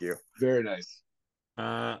 Thank you. Very nice.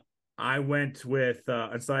 I went with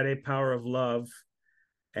on side A, Power of Love.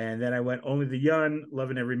 And then I went Only the Young,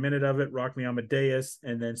 Loving Every Minute of It, Rock Me Amadeus,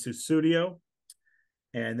 and then Susudio.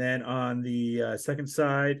 And then on the second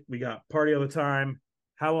side, we got Party All the Time,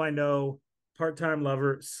 How I Know, Part-Time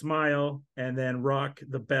Lover, Smile, and then Rock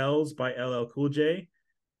the Bells by LL Cool J.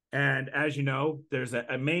 And as you know, there's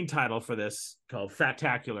a main title for this called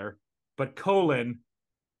Fat-tacular, but Fat-tacular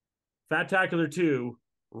 2,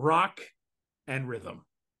 Rock and Rhythm.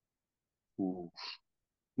 Ooh.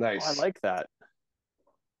 Nice. Oh, I like that.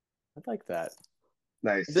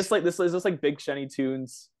 Nice. Is this like Big Shenny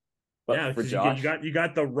tunes? But yeah, for Josh, Josh, you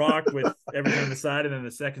got the rock with everything on the side, and then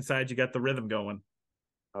the second side you got the rhythm going.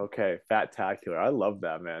 okay, Fat-tacular. I love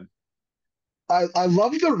that, man. I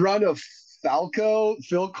love the run of Falco,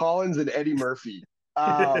 Phil Collins, and Eddie Murphy.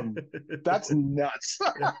 That's nuts.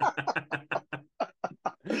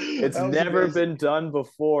 It's That was never amazing. been done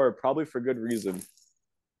before, probably for good reason.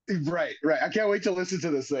 Right. I can't wait to listen to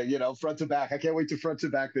this thing, front to back. I can't wait to front to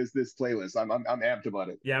back this playlist. I'm amped about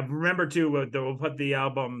it. Yeah, remember too, we'll put the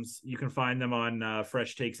albums. You can find them on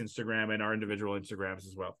Fresh Takes Instagram and our individual Instagrams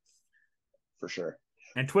as well, For sure.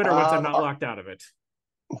 and Twitter once I'm not locked out of it.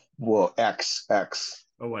 Well, X. Or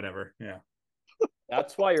whatever. Yeah.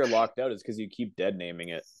 That's why you're locked out, is because you keep dead naming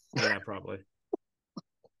it. Yeah, probably.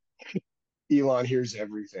 Elon hears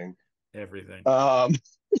everything. Everything. All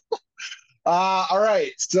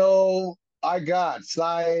right. So I got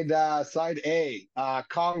side A,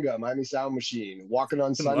 Conga, Miami Sound Machine, Walking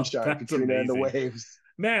on Sunshine, That's Katrina and the amazing. Waves.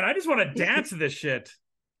 Man, I just want to dance to this shit.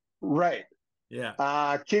 Right.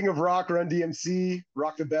 Yeah. King of Rock, Run DMC,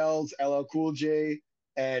 Rock the Bells, LL Cool J,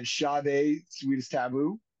 and Sade, Sweetest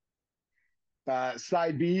Taboo.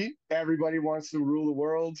 Side B, Everybody Wants to Rule the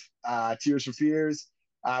World, Tears for Fears,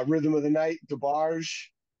 Rhythm of the Night, DeBarge,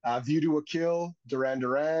 View to a Kill, Duran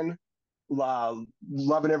Duran,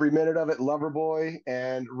 Loving Every Minute of It, Loverboy,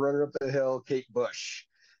 and Runner Up the Hill, Kate Bush.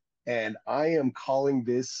 And I am calling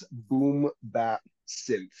this boom bap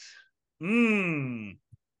synth.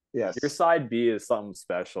 Yes. Your side B is something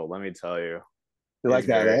special, let me tell you. You like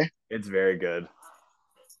that, eh? It's very good.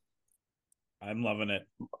 I'm loving it.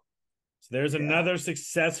 So there's another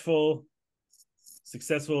successful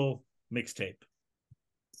mixtape.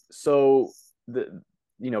 So we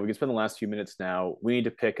can spend the last few minutes now. We need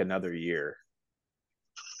to pick another year.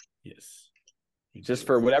 Yes. Just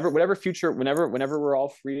for whatever future, whenever we're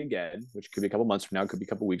all free again, which could be a couple months from now, could be a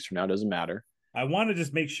couple weeks from now, doesn't matter. I want to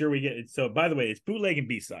just make sure we get it. So, by the way, it's Bootleg and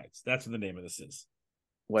B-Sides. That's what the name of this is.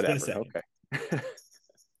 Whatever. Okay.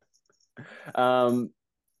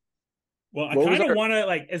 Well, I kind of want to,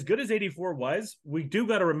 like, as good as 84 was, we do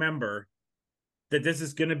got to remember that this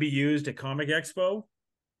is going to be used at Comic Expo.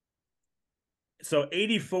 So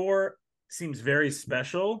 84 seems very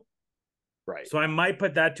special. Right. So I might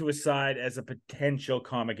put that to a side as a potential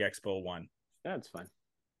Comic Expo one. That's fine.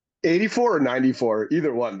 84 or 94,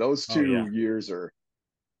 either one. Those two years are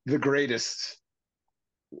the greatest.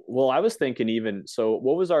 Well, I was thinking so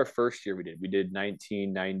what was our first year we did? We did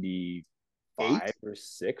 1995 or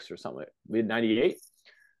 6 or something. We did 98?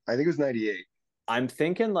 I think it was 98. I'm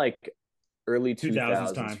thinking like early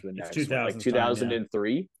 2000s time. for the It's next 2000s one, like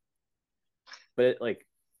 2003. But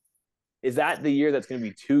is that the year that's going to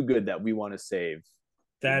be too good that we want to save?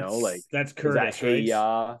 That's Curtis, that Hey right?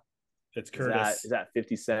 Ya? That's Curtis. Is that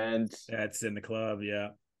 50 Cent? That's in the club, yeah.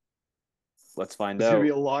 Let's find out. That's gonna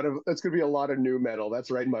be a lot of new metal.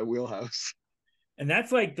 That's right in my wheelhouse. And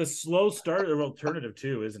that's like the slow start of alternative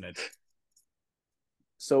too, isn't it?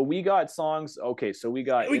 So we got songs. Okay, so we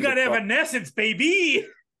got Evanescence, baby.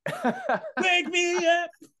 Wake me up.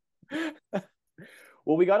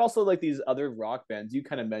 Well, we got also like these other rock bands. You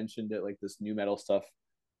kind of mentioned it, like this new metal stuff,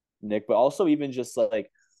 Nick, but also even just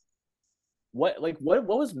like what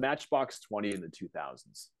was Matchbox 20 in the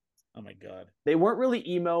 2000s? Oh my god. They weren't really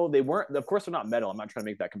emo. They weren't. Of course, they're not metal. I'm not trying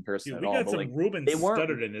to make that comparison Dude, at we all. got But some like, Ruben they weren't.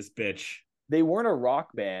 stuttered in this bitch. They weren't a rock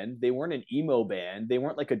band. They weren't an emo band. They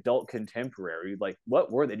weren't like adult contemporary. Like,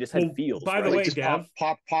 what were they? Just had Well, feels. by the right? way, just Dev,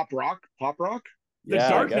 pop rock. the Yeah, I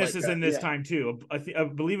darkness guess. is in this Yeah. time too. I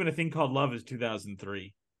believe in a thing called Love is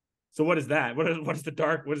 2003. So what is that? What is the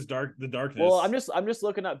dark? What is the darkness? Well, I'm just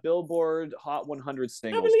looking at Billboard Hot 100 I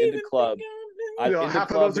singles believe in the in club.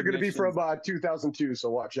 Half of those are going to be from 2002, so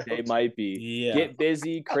watch out. They might be. Yeah. Get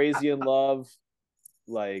Busy, Crazy in Love,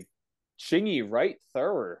 like Chingy, Right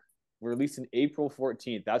Thorough. Released in April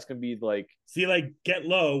 14th. That's gonna be like See, like Get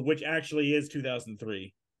Low, which actually is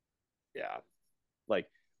 2003. yeah, like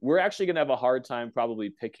we're actually gonna have a hard time probably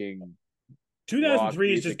picking.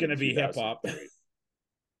 2003 is just gonna be hip hop.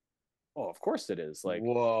 Oh, of course it is. Like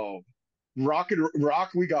whoa, rock.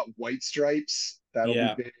 We got White Stripes. That'll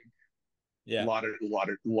Yeah. be big. Yeah. A lot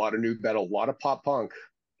of new metal, a lot of pop punk.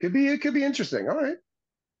 It could be interesting. All right.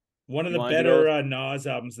 One of You the wanna better Nas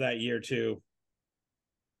albums that year too.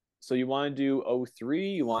 so you want to do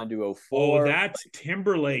 03? You want to do Oh, 04? that's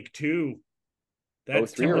Timberlake too.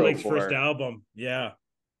 That's 03 or Timberlake's 04? first album. Yeah.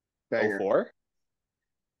 Banger. 04?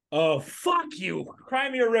 Oh, fuck you. Cry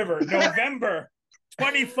Me a River, November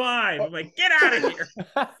 25. I'm like, get out of here.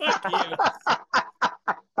 Fuck you.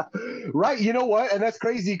 Right. You know what? And that's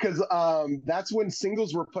crazy because that's when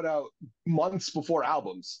singles were put out months before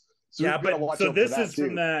albums. So Yeah, we've gotta but watch so out for this that is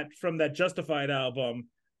from too. that Justified album,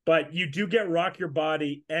 but you do get Rock Your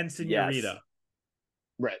Body and Senorita. Yes.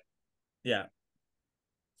 Right. Yeah.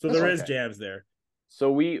 So That's there is okay. jams there.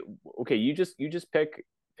 So you just pick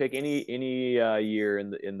any year in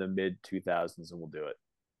the mid 2000s and we'll do it.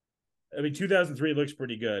 I mean, 2003 looks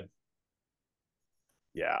pretty good.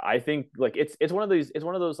 Yeah, I think like it's one of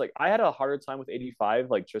those like I had a harder time with 85,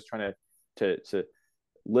 like just trying to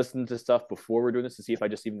listen to stuff before we're doing this to see if I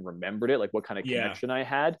just even remembered it, like what kind of connection I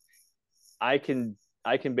had. I can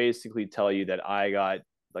basically tell you that I got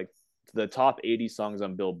like the top 80 songs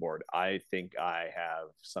on Billboard. I think I have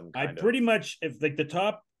some kind I pretty much, if like the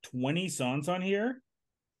top 20 songs on here,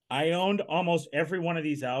 I owned almost every one of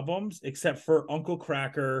these albums except for Uncle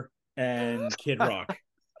Cracker and Kid Rock.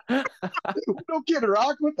 No Kid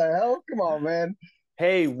Rock. What the hell? Come on, man.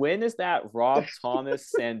 Hey, when is that Rob Thomas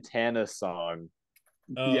Santana song?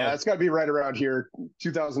 Yeah, it's got to be right around here,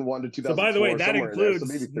 2001 to 2004. So by the way, that includes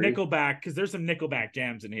there, so Nickelback, because there's some Nickelback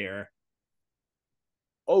jams in here.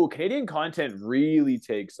 Oh, Canadian content really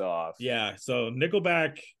takes off. Yeah, so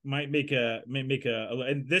Nickelback might make a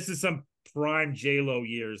and this is some prime J-Lo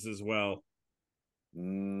years as well.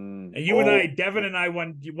 And you and I, Devin and I,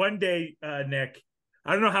 one day, Nick,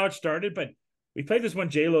 I don't know how it started, but we played this one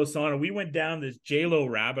J-Lo song and we went down this J-Lo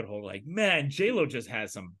rabbit hole. Like, man, J-Lo just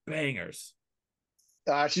has some bangers.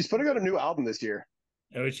 She's putting out a new album this year.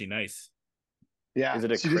 Oh, is she nice? Yeah, is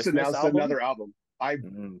it a she Christmas just announced album? Another album. That'd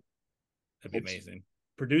be amazing.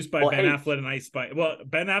 Produced by Ben Affleck and Ice Spice. Well,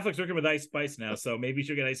 Ben Affleck's working with Ice Spice now, so maybe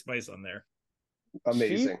she'll get Ice Spice on there.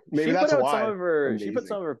 Amazing. Maybe that's why. She put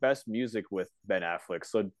some of her best music with Ben Affleck,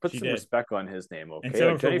 so put some respect on his name, okay? And some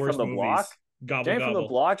like Jenny from the Block. Gobble, Jenny gobble, from the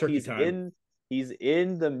Block. Turkey He's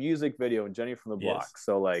in the music video in Jenny from the Block.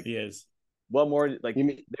 So like he is. What more? Like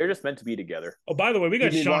they're just meant to be together. Oh, by the way, we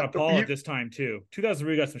got Shauna Paul at this time too.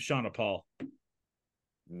 2003, we got some Shauna Paul.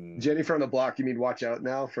 Jenny from the Block. You mean Watch Out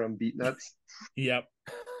Now from Beat Nuts? Yep.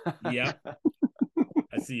 I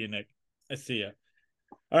see you, Nick. I see you.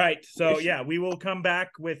 All right, so yeah, we will come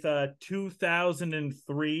back with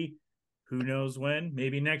 2003. Who knows when?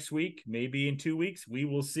 Maybe next week, maybe in 2 weeks. We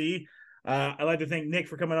will see. I'd like to thank Nick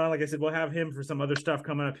for coming on. Like I said, we'll have him for some other stuff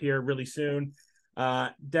coming up here really soon.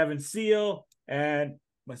 Devin Seal and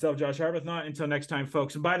myself, Josh Arbuthnot. Until next time,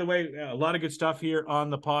 folks. And by the way, a lot of good stuff here on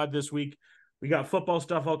the pod this week. We got football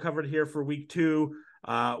stuff all covered here for week 2.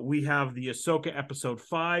 We have the Ahsoka episode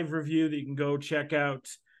 5 review that you can go check out,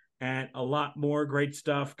 and a lot more great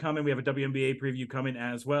stuff coming. We have a WNBA preview coming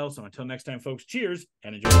as well. So until next time, folks, cheers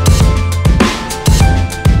and enjoy.